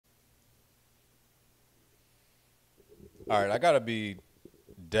All right, I got to be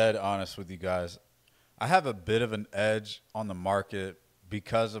dead honest with you guys. I have a bit of an edge on the market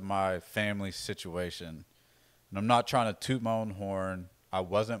because of my family situation. And I'm not trying to toot my own horn. I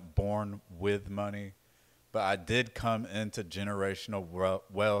wasn't born with money, but I did come into generational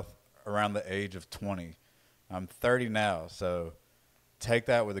wealth around the age of 20. I'm 30 now, so take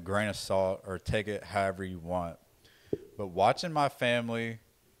that with a grain of salt or take it however you want. But watching my family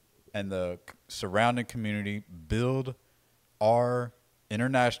and the surrounding community build our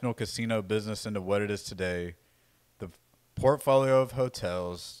international casino business into what it is today, the portfolio of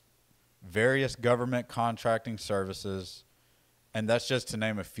hotels, various government contracting services, and that's just to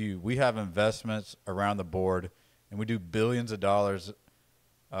name a few. We have investments around the board, and we do billions of dollars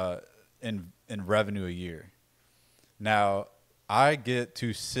in revenue a year. Now, I get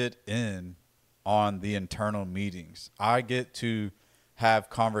to sit in on the internal meetings. I get to have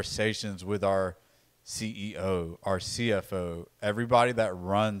conversations with our CEO, our CFO, everybody that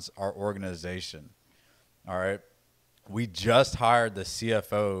runs our organization. All right. We just hired the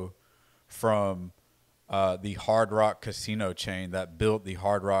CFO from the Hard Rock casino chain that built the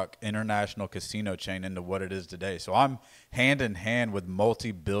Hard Rock International Casino chain into what it is today. So I'm hand in hand with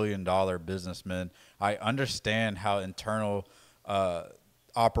multi-billion-dollar businessmen. I understand how internal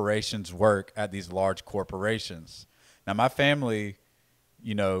operations work at these large corporations. Now, my family,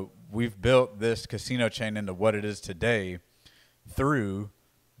 we've built this casino chain into what it is today through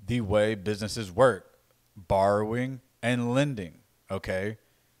the way businesses work, borrowing and lending, okay?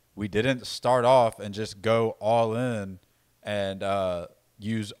 We didn't start off and just go all in and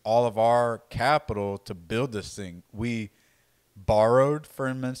use all of our capital to build this thing. We borrowed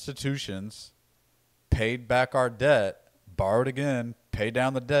from institutions, paid back our debt, borrowed again, pay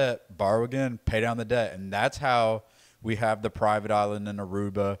down the debt, borrow again, pay down the debt. And that's how we have the private island in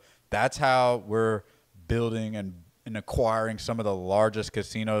Aruba. That's how we're building and acquiring some of the largest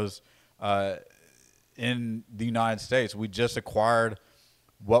casinos in the United States. We just acquired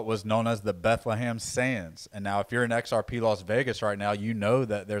what was known as the Bethlehem Sands. And now if you're in XRP Las Vegas right now, you know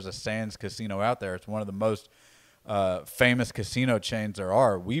that there's a Sands casino out there. It's one of the most famous casino chains there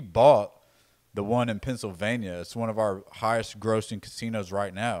are. We bought the one in Pennsylvania. It's one of our highest grossing casinos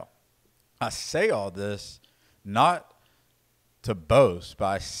right now. I say all this not to boast, but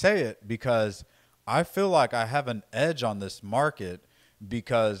I say it because I feel like I have an edge on this market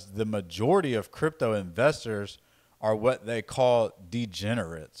because the majority of crypto investors are what they call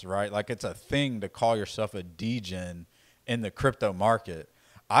degenerates, right? Like it's a thing to call yourself a degen in the crypto market.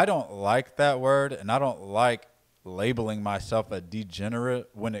 I don't like that word, and I don't like labeling myself a degenerate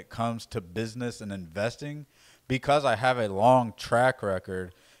when it comes to business and investing because I have a long track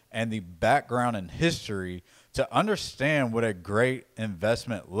record and the background and history to understand what a great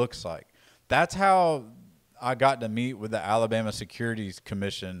investment looks like. That's how I got to meet with the Alabama Securities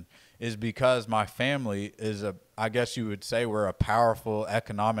Commission, is because my family is I guess you would say we're a powerful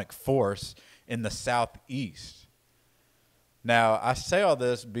economic force in the Southeast. Now, I say all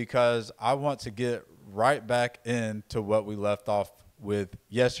this because I want to get right back into what we left off with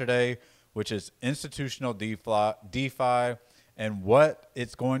yesterday, which is institutional DeFi and what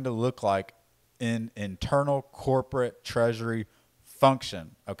it's going to look like in internal corporate treasury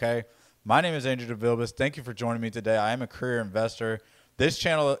function, okay? My name is Andrew DeVilbiss. Thank you for joining me today. I am a career investor. This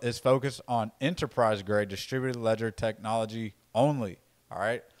channel is focused on enterprise-grade distributed ledger technology only, all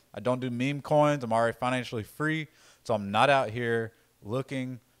right? I don't do meme coins. I'm already financially free, so I'm not out here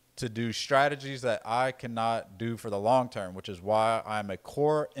looking to do strategies that I cannot do for the long term, which is why I'm a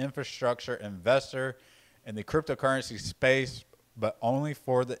core infrastructure investor in the cryptocurrency space, but only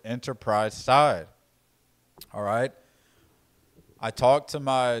for the enterprise side, all right? I talk to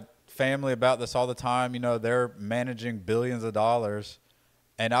my family about this all the time. They're managing billions of dollars,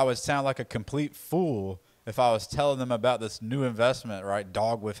 and I would sound like a complete fool if I was telling them about this new investment, right?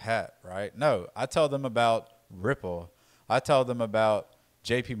 Dog with hat, right? No, I tell them about Ripple. I tell them about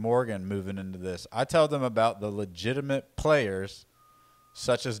JP Morgan moving into this. I tell them about the legitimate players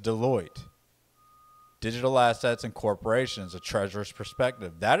such as Deloitte, digital assets and corporations, a treasurer's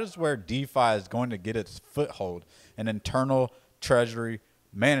perspective. That is where DeFi is going to get its foothold, an internal treasury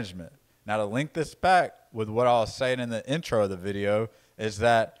management. Now, to link this back with what I was saying in the intro of the video is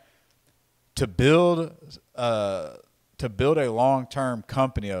that to build a long-term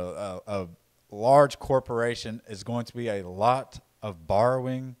company, a large corporation, is going to be a lot of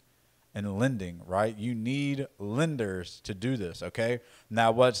borrowing and lending, right? You need lenders to do this, okay?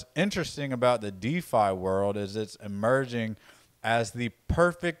 Now, what's interesting about the DeFi world is it's emerging as the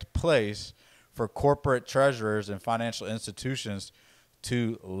perfect place for corporate treasurers and financial institutions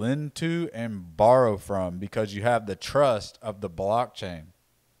to lend to and borrow from because you have the trust of the blockchain.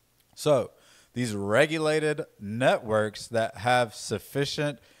 So these regulated networks that have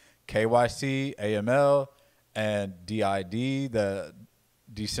sufficient KYC, AML, and DID, the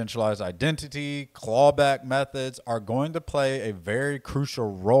decentralized identity, clawback methods, are going to play a very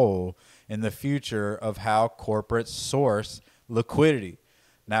crucial role in the future of how corporates source liquidity.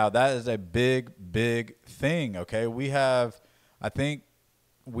 Now, that is a big, big thing, okay? We're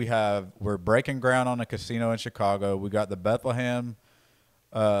breaking ground on a casino in Chicago. We got the Bethlehem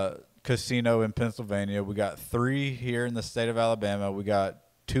casino in Pennsylvania. We got 3 here in the state of Alabama. We got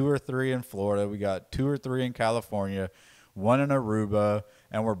 2 or 3 in Florida. We got 2 or 3 in California, 1 in Aruba,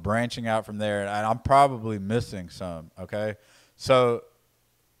 and we're branching out from there. And I'm probably missing some, okay? So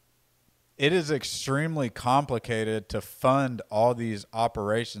it is extremely complicated to fund all these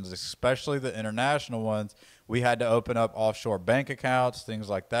operations, especially the international ones. We had to open up offshore bank accounts, things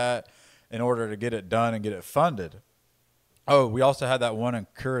like that, in order to get it done and get it funded. Oh, we also had that one in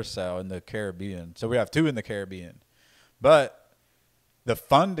Curacao in the Caribbean. So we have 2 in the Caribbean. But the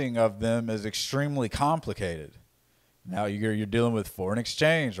funding of them is extremely complicated. Now you're dealing with foreign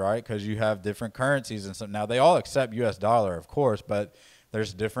exchange, right? Because you have different currencies and some. Now they all accept US dollar, of course, but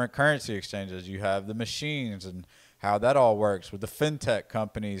there's different currency exchanges. You have the machines and how that all works with the fintech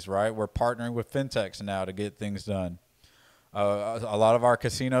companies, right? We're partnering with fintechs now to get things done. A lot of our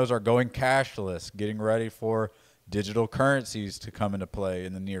casinos are going cashless, getting ready for digital currencies to come into play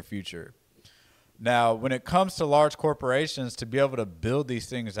in the near future. Now, when it comes to large corporations, to be able to build these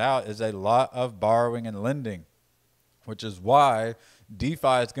things out is a lot of borrowing and lending, which is why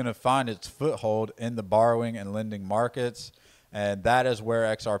DeFi is going to find its foothold in the borrowing and lending markets. And that is where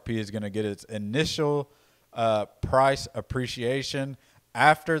XRP is going to get its initial price appreciation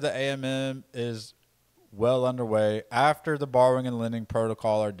after the AMM is well underway, after the borrowing and lending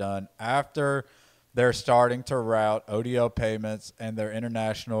protocol are done, after they're starting to route ODL payments and their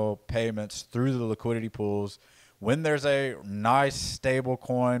international payments through the liquidity pools. When there's a nice stable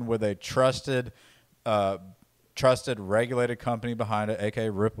coin with a trusted regulated company behind it, aka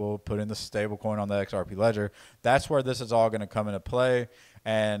Ripple, putting the stable coin on the XRP ledger, that's where this is all going to come into play.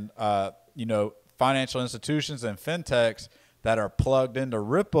 And financial institutions and fintechs that are plugged into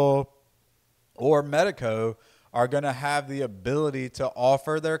Ripple or Medico are going to have the ability to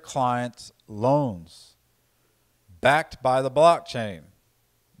offer their clients loans backed by the blockchain.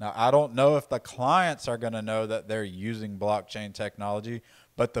 Now, I don't know if the clients are going to know that they're using blockchain technology,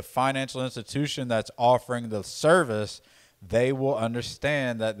 but the financial institution that's offering the service, they will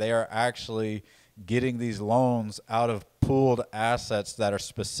understand that they are actually getting these loans out of pooled assets that are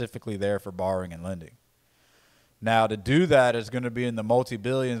specifically there for borrowing and lending. Now, to do that is going to be in the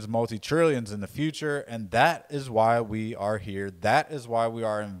multi-billions, multi-trillions in the future, and that is why we are here. That is why we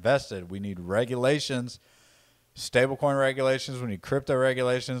are invested. We need regulations, stablecoin regulations. We need crypto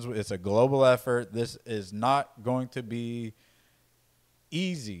regulations. It's a global effort. This is not going to be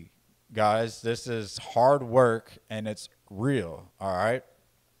easy, guys. This is hard work, and it's real, all right?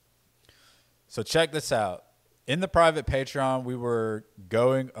 So check this out. In the private Patreon, we were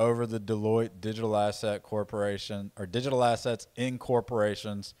going over the Deloitte Digital Asset Corporation, or Digital Assets in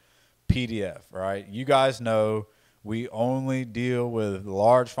Corporations PDF, right? You guys know we only deal with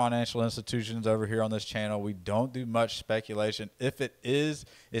large financial institutions over here on this channel. We don't do much speculation. If it is,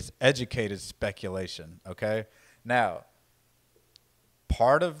 it's educated speculation, okay? Now,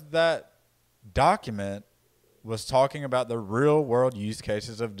 part of that document was talking about the real world use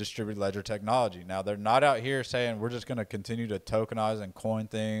cases of distributed ledger technology. Now, they're not out here saying we're just going to continue to tokenize and coin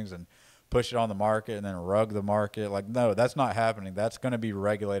things and push it on the market and then rug the market. Like, no, that's not happening. That's going to be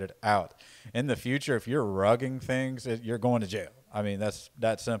regulated out. In the future, if you're rugging things, you're going to jail. I mean, that's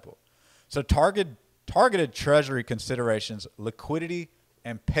that simple. So targeted treasury considerations, liquidity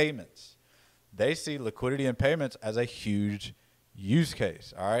and payments. They see liquidity and payments as a huge use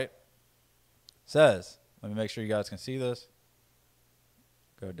case, all right? Says, let me make sure you guys can see this.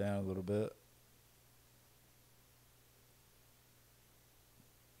 Go down a little bit.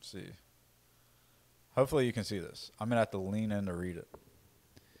 Let's see. Hopefully you can see this. I'm going to have to lean in to read it.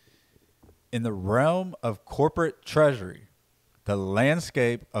 In the realm of corporate treasury, the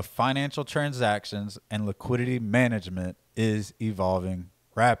landscape of financial transactions and liquidity management is evolving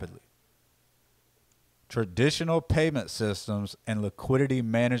rapidly. Traditional payment systems and liquidity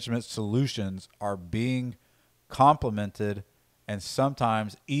management solutions are being complemented and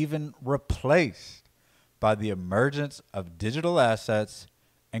sometimes even replaced by the emergence of digital assets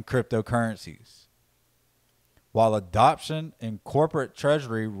and cryptocurrencies. While adoption in corporate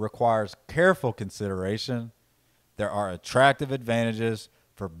treasury requires careful consideration, there are attractive advantages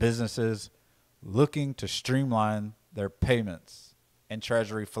for businesses looking to streamline their payments and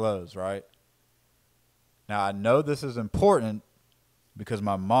treasury flows, right? Now, I know this is important because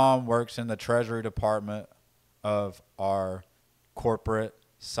my mom works in the treasury department of our corporate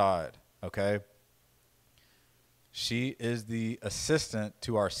side, okay? She is the assistant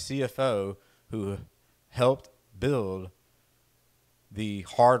to our CFO who helped build the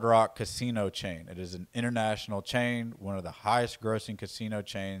Hard Rock casino chain. It is an international chain, one of the highest grossing casino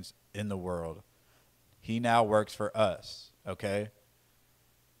chains in the world. He now works for us, okay?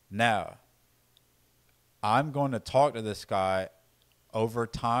 Now, I'm going to talk to this guy over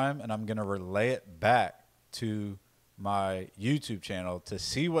time, and I'm going to relay it back to my YouTube channel to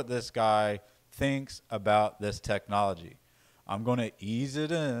see what this guy thinks about this technology. I'm going to ease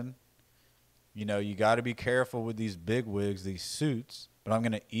it in. You know, you got to be careful with these big wigs, these suits, but I'm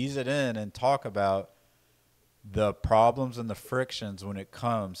going to ease it in and talk about the problems and the frictions when it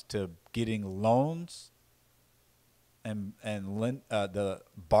comes to getting loans and the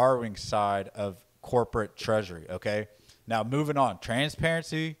borrowing side of corporate treasury, okay? Now, moving on,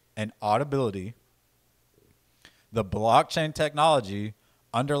 transparency and auditability. The blockchain technology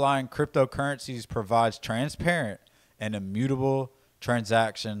underlying cryptocurrencies provides transparent and immutable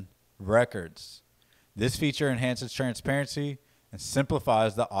transaction records. This feature enhances transparency and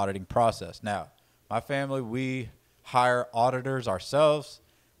simplifies the auditing process. Now, my family, we hire auditors ourselves.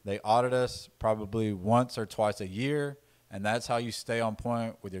 They audit us probably once or twice a year, and that's how you stay on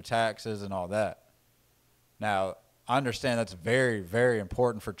point with your taxes and all that. Now, I understand that's very, very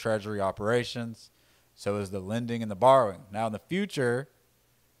important for treasury operations. So is the lending and the borrowing. Now, in the future,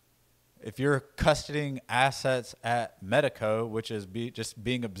 if you're custodying assets at Medico, which is just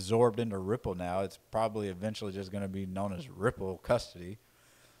being absorbed into Ripple now, it's probably eventually just going to be known as Ripple custody.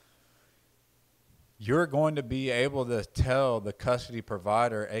 You're going to be able to tell the custody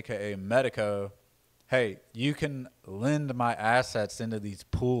provider, aka Medico, hey, you can lend my assets into these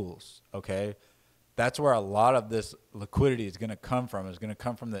pools, okay? That's where a lot of this liquidity is going to come from. It's going to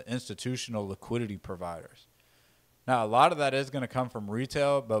come from the institutional liquidity providers. Now, a lot of that is going to come from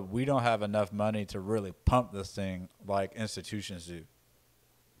retail, but we don't have enough money to really pump this thing like institutions do.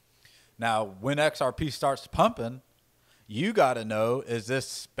 Now, when XRP starts pumping, you got to know, is this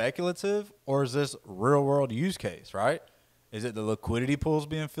speculative or is this real world use case, right? Is it the liquidity pools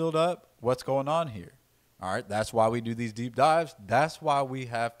being filled up? What's going on here? All right, that's why we do these deep dives. That's why we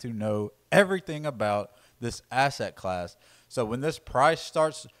have to know everything about this asset class. So when this price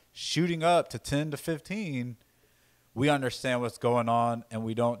starts shooting up to 10 to 15, we understand what's going on and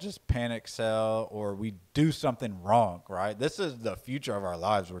we don't just panic sell or we do something wrong, right? This is the future of our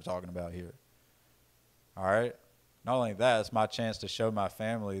lives we're talking about here. All right. Not only that, it's my chance to show my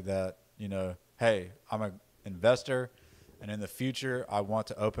family that, you know, hey, I'm an investor and in the future I want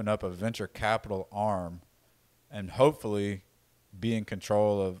to open up a venture capital arm and hopefully be in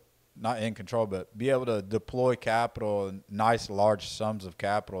control of, not in control, but be able to deploy capital and nice large sums of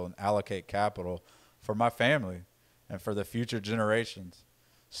capital and allocate capital for my family and for the future generations.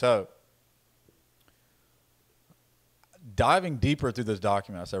 So diving deeper through this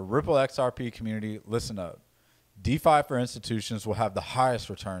document, I said, Ripple XRP community, listen up. DeFi for institutions will have the highest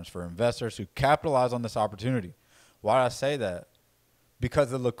returns for investors who capitalize on this opportunity. Why do I say that?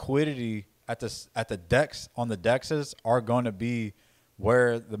 Because the liquidity at the DEX, on the DEXs, are going to be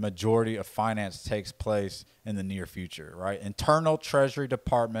where the majority of finance takes place in the near future, right? Internal treasury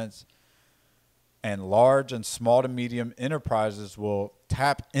departments and large and small to medium enterprises will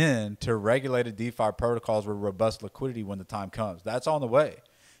tap into regulated DeFi protocols with robust liquidity when the time comes. That's on the way.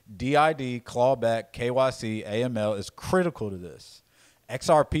 DID, clawback, KYC, AML is critical to this.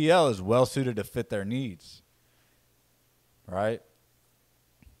 XRPL is well suited to fit their needs, right?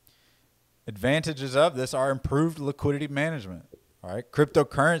 Advantages of this are improved liquidity management. All right,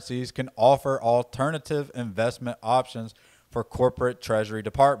 cryptocurrencies can offer alternative investment options for corporate treasury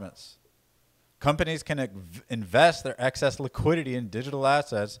departments. Companies can invest their excess liquidity in digital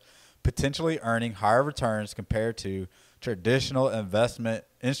assets, potentially earning higher returns compared to traditional investment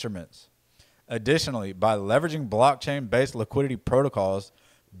instruments. Additionally, by leveraging blockchain-based liquidity protocols,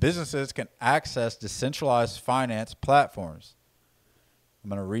 businesses can access decentralized finance platforms. I'm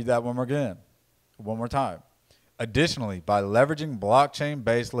going to read that one more time. Additionally, by leveraging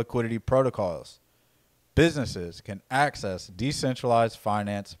blockchain-based liquidity protocols, businesses can access decentralized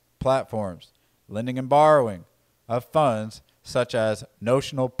finance platforms, lending and borrowing of funds such as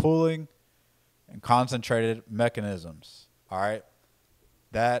notional pooling and concentrated mechanisms. All right,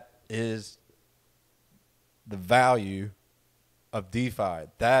 that is the value of DeFi.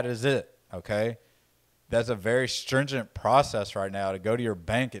 That is it, okay? That's a very stringent process right now. To go to your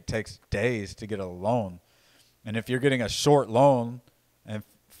bank, it takes days to get a loan. And if you're getting a short loan, and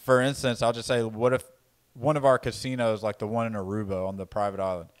for instance, I'll just say, what if one of our casinos, like the one in Aruba on the private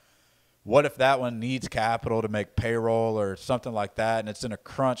island, what if that one needs capital to make payroll or something like that, and it's in a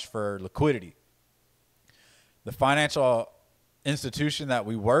crunch for liquidity? The financial institution that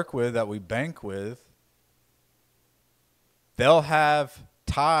we work with, that we bank with, they'll have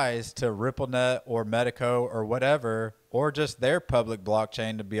ties to RippleNet or Medico or whatever, or just their public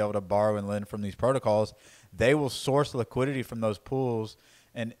blockchain to be able to borrow and lend from these protocols. They will source liquidity from those pools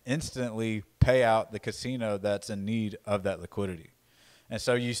and instantly pay out the casino that's in need of that liquidity. And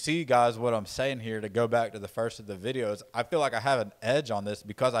so you see, guys, what I'm saying here, to go back to the first of the videos, I feel like I have an edge on this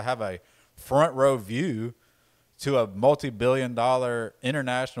because I have a front row view to a multi-billion-dollar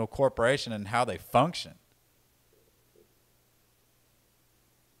international corporation and how they function.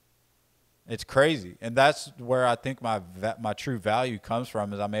 It's crazy. And that's where I think my true value comes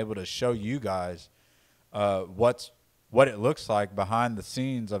from, is I'm able to show you guys what it looks like behind the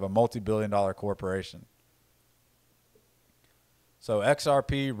scenes of a multi-billion-dollar corporation. So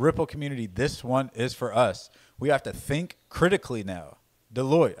XRP, Ripple community, this one is for us. We have to think critically now.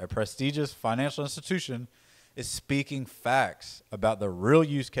 Deloitte, a prestigious financial institution, is speaking facts about the real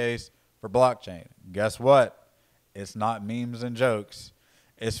use case for blockchain. Guess what? It's not memes and jokes.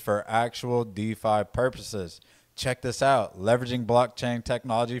 It's for actual DeFi purposes. Check this out. Leveraging blockchain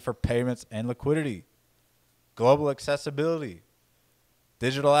technology for payments and liquidity. Global accessibility.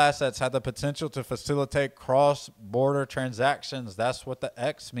 Digital assets have the potential to facilitate cross-border transactions. That's what the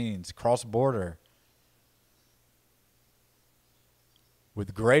X means, cross-border.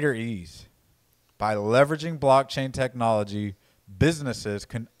 With greater ease. By leveraging blockchain technology, businesses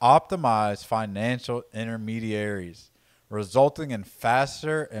can optimize financial intermediaries, resulting in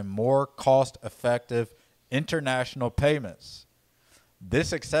faster and more cost-effective international payments.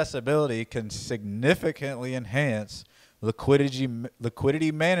 This accessibility can significantly enhance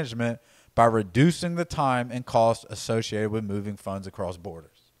liquidity management by reducing the time and cost associated with moving funds across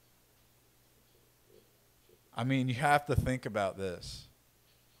borders. I mean, you have to think about this.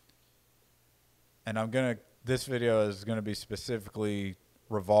 And this video is going to be specifically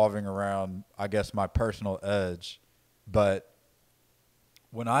revolving around, I guess, my personal edge. But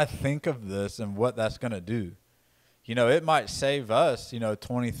when I think of this and what that's going to do, it might save us,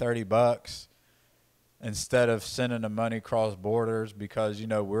 $20-30 instead of sending the money cross borders, because,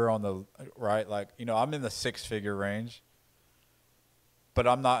 we're on the right, I'm in the 6-figure range, but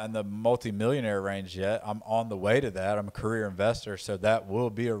I'm not in the multi-millionaire range yet. I'm on the way to that. I'm a career investor, so that will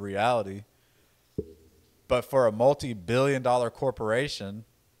be a reality. But for a multi-billion-dollar corporation,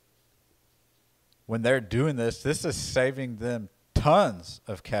 when they're doing this is saving them tons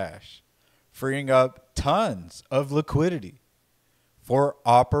of cash, freeing up tons of liquidity for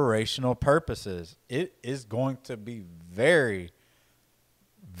operational purposes. It is going to be very,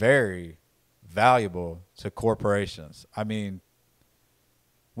 very valuable to corporations. I mean,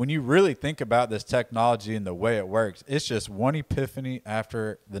 when you really think about this technology and the way it works, it's just one epiphany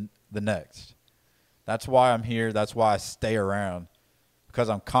after the next. That's why I'm here. That's why I stay around, because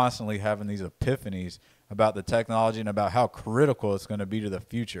I'm constantly having these epiphanies about the technology and about how critical it's going to be to the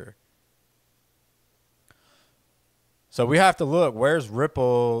future. So we have to look, where's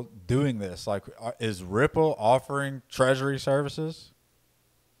Ripple doing this? Like, is Ripple offering treasury services?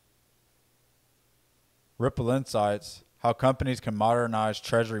 Ripple Insights, how companies can modernize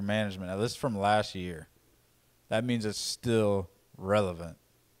treasury management. Now, this is from last year. That means it's still relevant.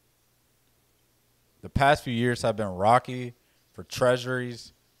 The past few years have been rocky for treasury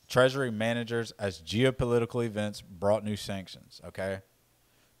managers as geopolitical events brought new sanctions, okay?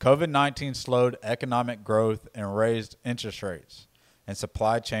 COVID-19 slowed economic growth and raised interest rates, and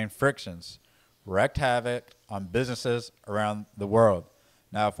supply chain frictions wreaked havoc on businesses around the world.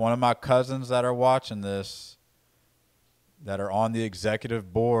 Now, if one of my cousins that are watching this, that are on the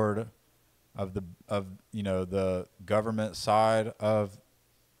executive board of the government side of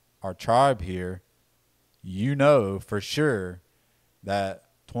our tribe here, for sure that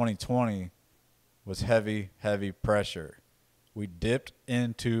 2020 was heavy, heavy pressure. We dipped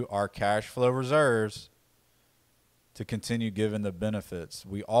into our cash flow reserves to continue giving the benefits.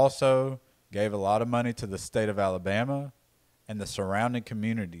 We also gave a lot of money to the state of Alabama and the surrounding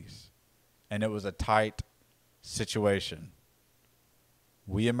communities, and it was a tight situation.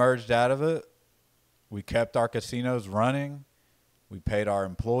 We emerged out of it. We kept our casinos running. We paid our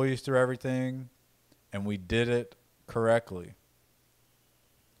employees through everything, and we did it correctly.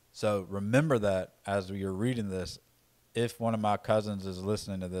 So remember that as you're reading this. if one of my cousins is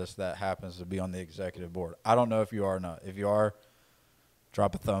listening to this that happens to be on the executive board. I don't know if you are or not. If you are,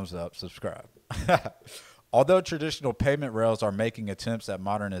 drop a thumbs up, subscribe. Although traditional payment rails are making attempts at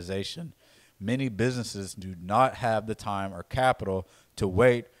modernization, many businesses do not have the time or capital to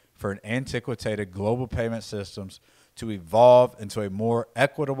wait for an antiquated global payment systems to evolve into a more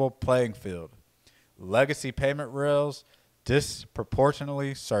equitable playing field. Legacy payment rails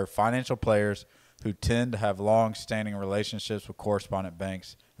disproportionately serve financial players who tend to have long-standing relationships with correspondent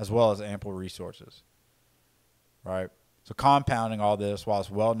banks as well as ample resources. Right? So compounding all this, while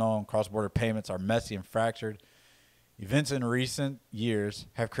it's well known cross-border payments are messy and fractured, events in recent years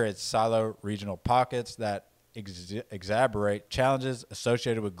have created silo regional pockets that exacerbate challenges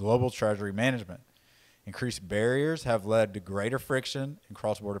associated with global treasury management. Increased barriers have led to greater friction in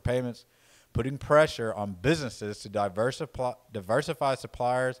cross-border payments, putting pressure on businesses to diversify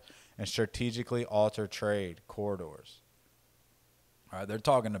suppliers and strategically alter trade corridors. All right, they're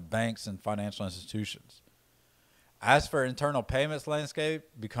talking to banks and financial institutions. As for internal payments landscape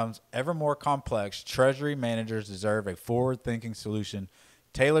becomes ever more complex, treasury managers deserve a forward-thinking solution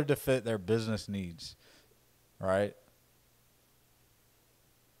tailored to fit their business needs. Right?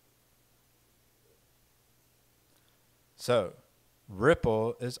 So,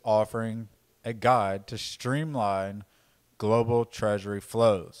 Ripple is offering a guide to streamline global treasury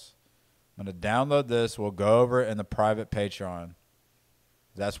flows. I'm going to download this. We'll go over it in the private Patreon.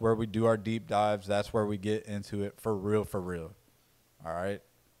 That's where we do our deep dives. That's where we get into it for real, for real. All right?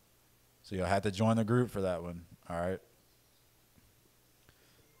 So you'll have to join the group for that one. All right?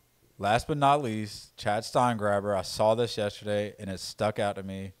 Last but not least, Chad Steingraber. I saw this yesterday, and it stuck out to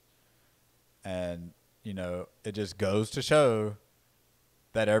me. And, you know, it just goes to show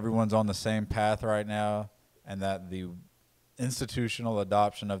that everyone's on the same path right now and that the institutional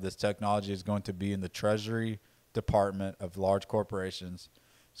adoption of this technology is going to be in the Treasury Department of large corporations.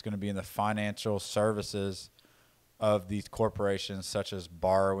 It's going to be in the financial services of these corporations, such as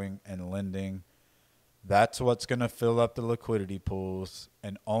borrowing and lending. That's what's going to fill up the liquidity pools,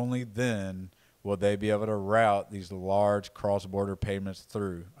 and only then will they be able to route these large cross-border payments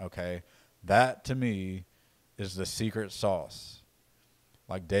through, okay? That, to me, is the secret sauce.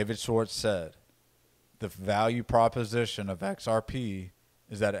 Like David Schwartz said, the value proposition of XRP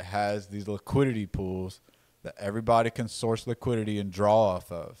is that it has these liquidity pools that everybody can source liquidity and draw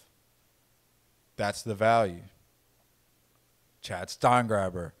off of. That's the value. Chad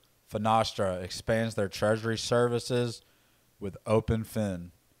Steingraber, Finastra expands their treasury services with OpenFin.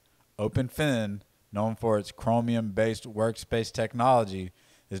 OpenFin, known for its Chromium-based workspace technology,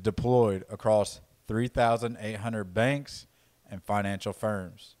 is deployed across 3,800 banks and financial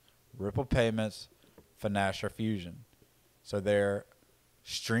firms. Ripple Payments, Finastra Fusion. So they're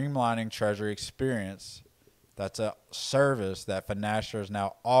streamlining treasury experience. That's a service that Finastra is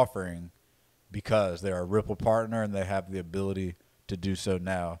now offering because they're a Ripple partner and they have the ability to do so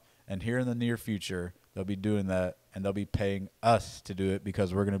now. And here in the near future, they'll be doing that, and they'll be paying us to do it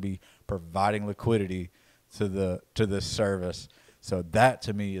because we're going to be providing liquidity to this service. So that,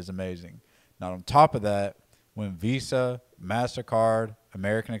 to me, is amazing. Now, on top of that, when Visa, MasterCard,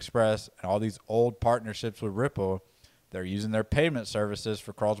 American Express, and all these old partnerships with Ripple, they're using their payment services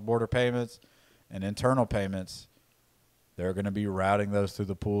for cross-border payments and internal payments, they're going to be routing those through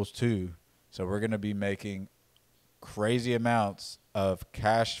the pools too. So we're going to be making crazy amounts of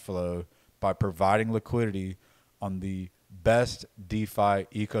cash flow by providing liquidity on the best DeFi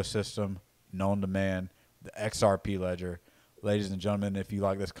ecosystem known to man, the XRP ledger. Ladies and gentlemen, if you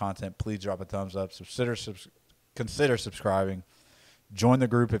like this content, please drop a thumbs up. Consider subscribing. Join the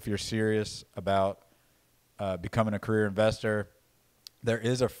group if you're serious about becoming a career investor. There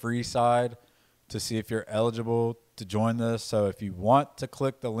is a free side to see if you're eligible to join this. So if you want to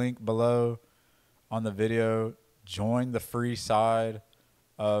click the link below on the video, join the free side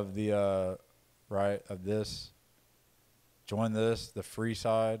of the of this. Join the free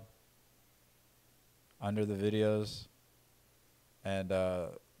side under the videos, and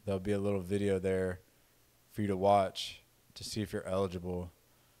there'll be a little video there for you to watch to see if you're eligible.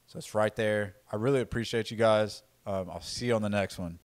 So it's right there. I really appreciate you guys. I'll see you on the next one.